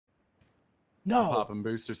No. Popping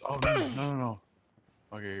boosters. Oh no, no.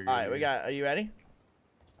 Okay. You're good, All right, we got. Are you ready?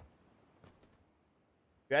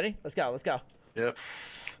 Ready? Let's go. Let's go. Yep.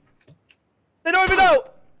 They don't even know.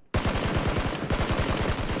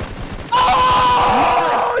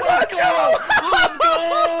 Oh! Let's go! Let's go!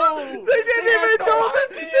 They didn't even know that.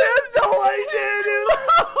 They had no idea, dude.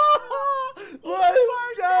 Let's go, dude. Oh my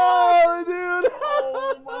god, they had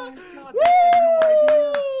no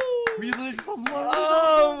idea. We literally just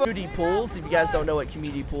Community pools, if you guys don't know what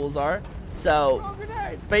community pools are. So,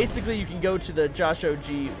 basically you can go to the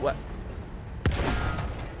JoshOG, what?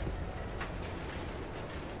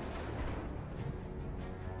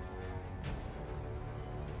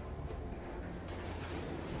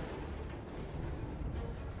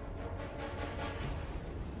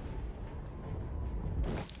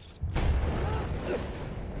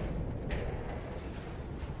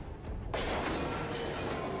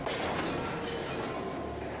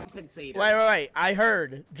 Wait. I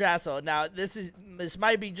heard, Drasso. Now, this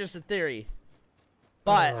might be just a theory.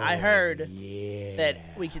 But I heard that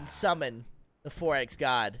we can summon the 4X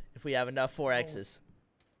god if we have enough 4Xs.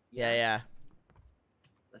 Yeah.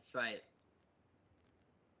 That's right.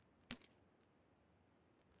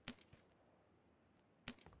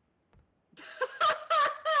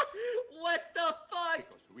 What the fuck?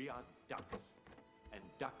 Because we are ducks. And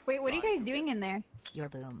ducks. Wait, what are you guys doing in there? Your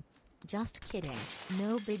boom. Just kidding.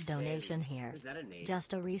 No big donation here. Is that a name?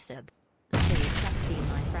 Just a resub. Stay sexy,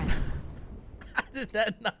 my friend. How did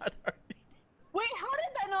that not hurt you? Wait, how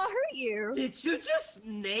did that not hurt you? Did you just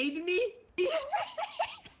nade me?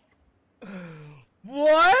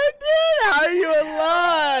 What, dude? How are you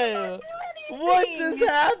alive? What just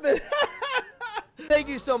happened? Thank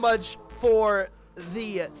you so much for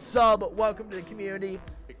the sub. Welcome to the community.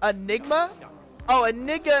 Enigma? Oh,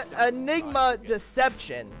 Enigma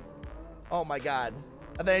Deception. Oh my god.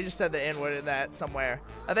 I think I just said the N-word in that somewhere.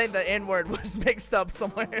 I think the N-word was mixed up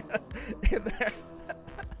somewhere in there.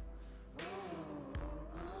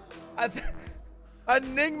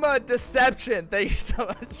 Enigma Deception. Thank you so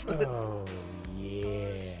much for this. Oh,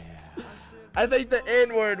 yeah. I think the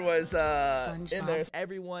N-word was in there.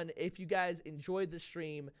 Everyone, if you guys enjoyed the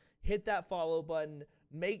stream, hit that follow button.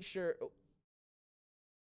 Make sure...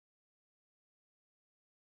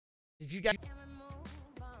 Did you guys...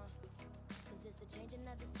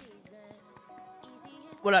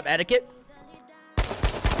 What up, Etiquette?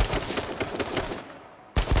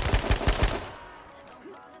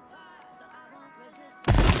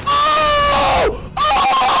 Oh!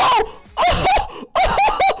 Oh!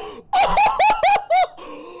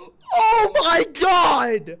 Oh my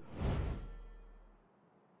god!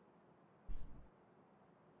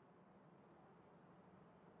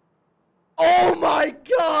 Oh my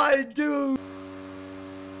god, dude!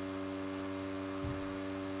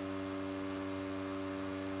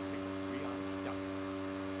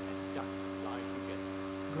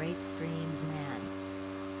 Great streams, man.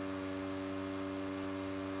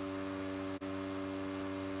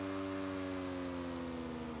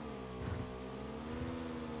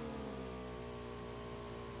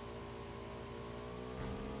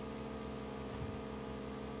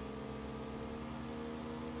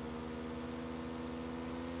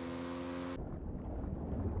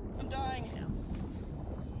 I'm dying.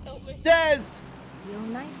 Help me. Dez! Real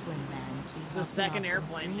nice one, man. Keep It's the up second awesome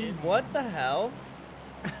airplane, stream, dude. man. What the hell?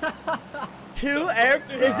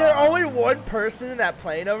 Is there only one person in that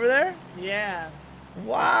plane over there? Yeah.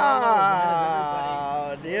 Wow,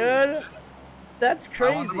 dude. That's I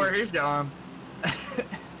crazy. wonder where he's going.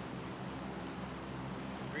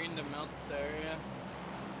 Green to melt the area.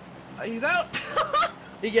 He's out.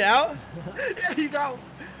 You get out? Yeah, he's out.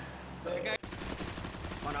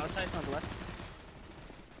 On outside, on the left.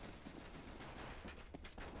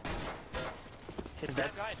 He's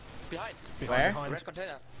dead. Behind. Where? Red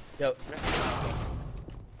container. Yo.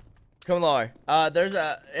 Come lower. There's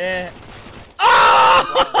a.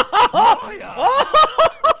 Oh!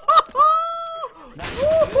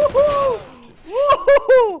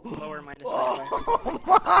 Lower minus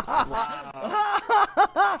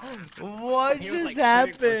What just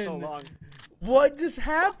happened? What just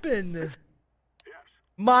happened?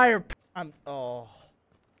 Meyer. Oh.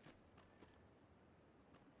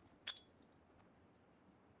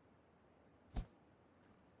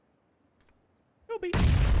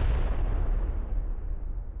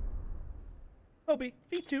 Kobe,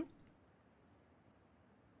 V2.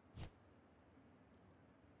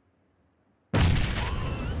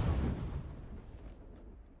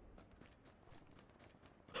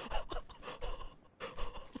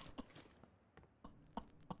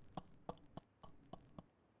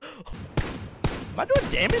 I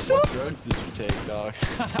doing damage to him? What drugs did you take, dog?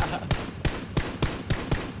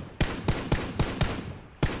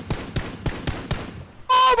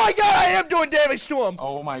 Oh my god, I am doing damage to him!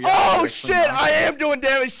 Oh my god. Oh shit, I am doing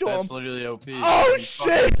damage to him! That's literally OP. Oh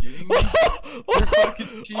shit!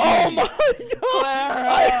 Oh my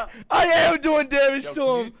god! I am doing damage to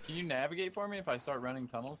him! Can you navigate for me if I start running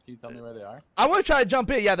tunnels? Can you tell me where they are? I want to try to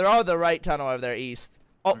jump in. Yeah, they're all the right tunnel over there east.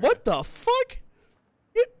 Oh, Okay. what the fuck?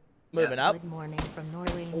 Moving up. Good morning from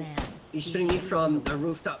Norway man. He's shooting me from the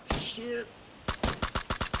rooftop. Shit.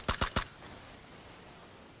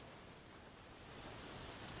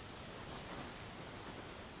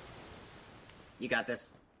 You got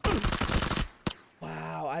this.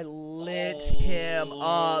 Wow, I lit him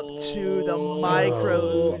up to the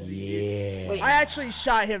micro Uzi. Wait. I actually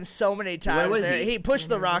shot him so many times. was there. he? He pushed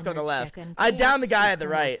the rock on the left. I I downed the guy at the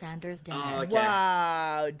right. Sanders Oh, dinner. okay.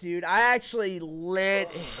 Wow, dude, I actually lit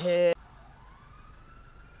him.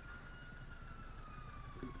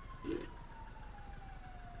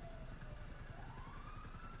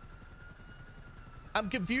 I'm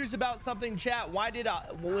confused about something, chat. Why did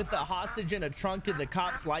with a hostage in a trunk did the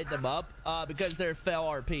cops light them up? Because they're fail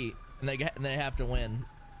RP and they have to win.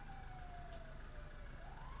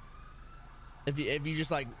 If you just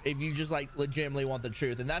like legitimately want the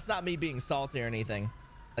truth, and that's not me being salty or anything.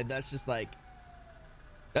 Like that's just like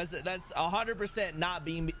that's 100% not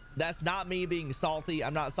being. That's not me being salty.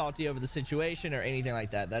 I'm not salty over the situation or anything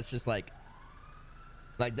like that. That's just like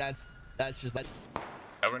that's just like.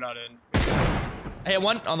 No, we're not in. Hey,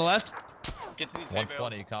 one on the left. Get to these hay bales.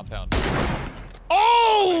 120 compound.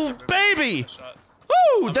 Oh, baby! Shot.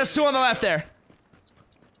 Woo! That's two on the left there.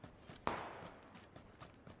 Yeah,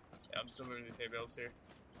 I'm still moving these hay bales here.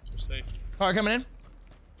 We're safe. All right, coming in.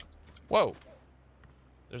 Whoa.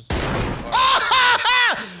 There's.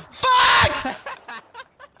 Fuck!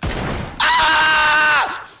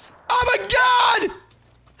 Ah! Oh my god!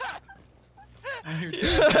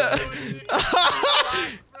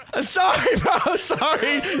 Sorry, bro.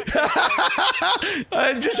 Sorry.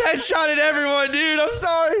 I just headshotted everyone, dude. I'm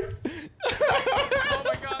sorry. Oh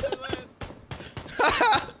my god, they're lit.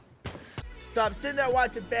 So I'm sitting there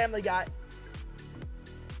watching Family Guy.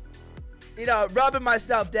 You know, rubbing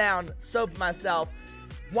myself down, soaping myself.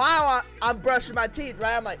 While I'm brushing my teeth,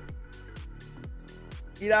 right? I'm like,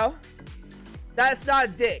 you know? That's not a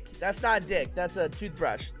dick. That's not a dick. That's a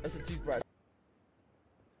toothbrush. That's a toothbrush.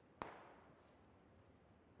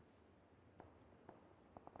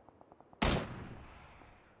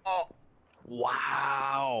 Oh.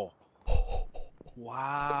 Wow.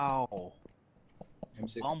 Wow.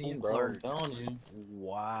 M16, bro. I'm telling you.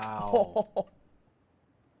 Wow.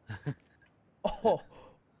 Oh.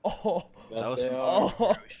 Oh. That was some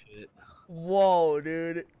Oh. shit. Whoa,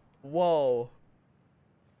 dude. Whoa.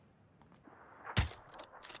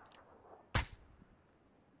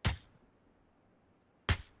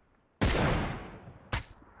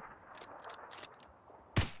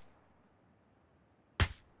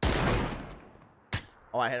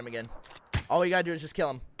 Oh, I hit him again. All we gotta do is just kill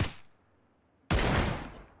him.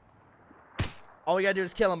 All we gotta do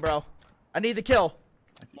is kill him, bro. I need the kill.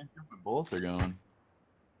 I can't see where both are going.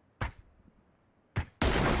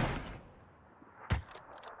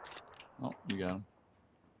 Oh, you got him.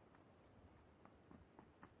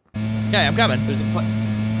 Yeah, I'm coming. There's a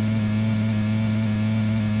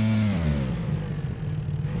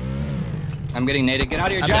I'm getting naded. Get out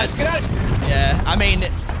of here, I'm Josh. dead. Get out. Yeah, I mean,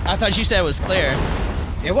 I thought you said it was clear.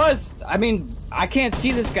 It was. I mean, I can't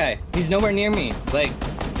see this guy. He's nowhere near me. Like,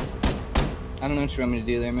 I don't know what you want me to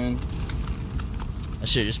do there, man. I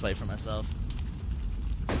should just play for myself.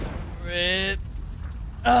 Rip.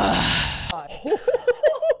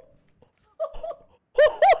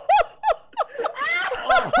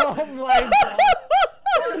 Oh my god.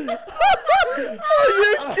 Are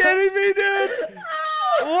you kidding me, dude?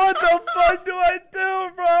 What the fuck do I do,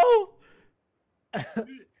 bro?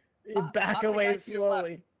 You back away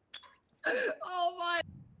slowly. Oh my!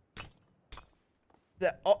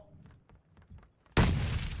 That, oh.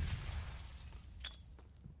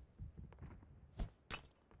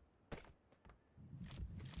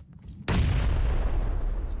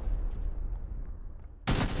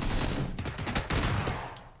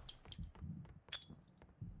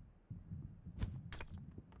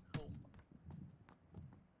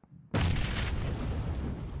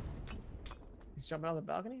 He's jumping on the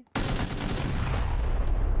balcony?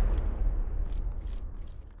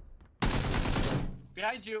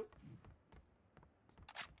 Behind you.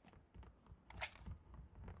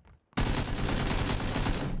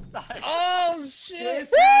 Oh shit!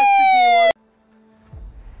 This has to be one.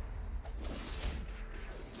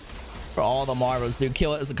 For all the marbles, dude.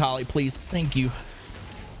 Kill it as a collie, please. Thank you.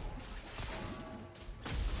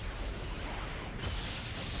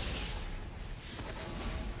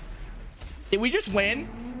 Did we just win?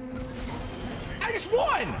 I just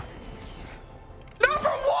won! Number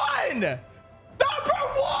one! Number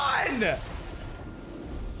one!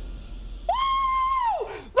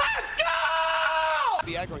 Woo! Let's go!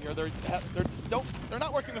 Be aggro here. They're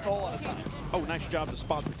not working with a whole lot of time. Oh, nice job to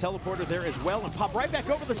spot the teleporter there as well and pop right back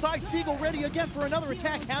over the side. Seagull ready again for another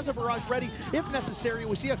attack. Has a barrage ready if necessary.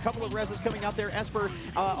 We see a couple of reses coming out there. Esper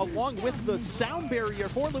along with the sound barrier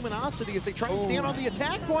for Luminosity as they try and stand on the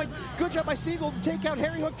attack point. Good job by Seagull to take out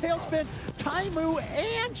Harry Hook, Tailspin, Taimu,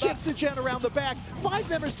 and Chipsuchen around the back. 5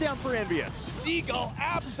 members down for Envious. Seagull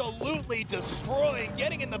absolutely destroying,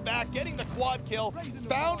 getting in the back, getting the quad kill,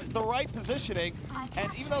 found the right positioning, and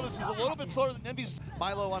even though this is a little bit slower than Envy's,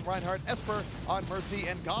 Milo on Reinhardt, Esper on Mercy,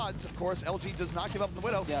 and Gods, of course, LG does not give up on the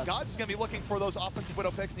Widow. Yes. Gods is going to be looking for those offensive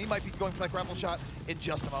Widow picks, and he might be going for that grapple shot in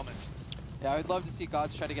just a moment. Yeah, I would love to see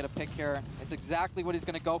Gods try to get a pick here. It's exactly what he's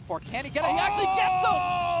going to go for. Can he get it? He actually gets him!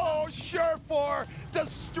 Oh, Surefour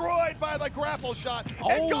destroyed by the grapple shot.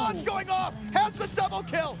 And Gods going off, has the double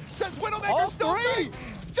kill, says Widowmaker All still three. free.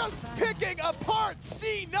 Just picking apart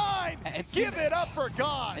C9. Give it up for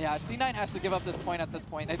Gods. Yeah, C9 has to give up this point at this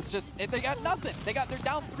point. It's just, they got nothing. They're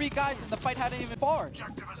down 3 guys and the fight hadn't even fought.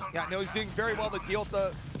 Yeah, no, he's doing very well to deal with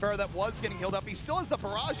the Pharaoh that was getting healed up. He still has the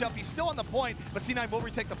barrage up. He's still on the point, but C9 will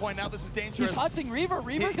retake the point. Now this is dangerous. He's hunting Reaver.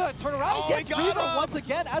 Reaver got to turn around. Oh, He gets he got Reaver him. once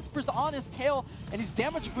again. Esper's on his tail, and he's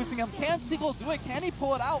damage boosting him. Can Seagull do it? Can he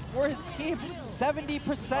pull it out for his team?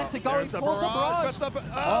 70% to go. He There's the pulls the barrage. barrage. With the,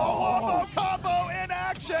 wombo combo in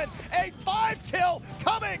action. A 5-kill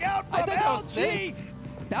coming out from I think that was LG. 6.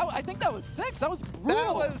 I think that was 6. That was brutal.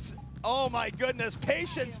 That was, oh my goodness,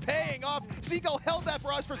 patience paying off. Seagull held that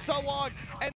barrage for so long, and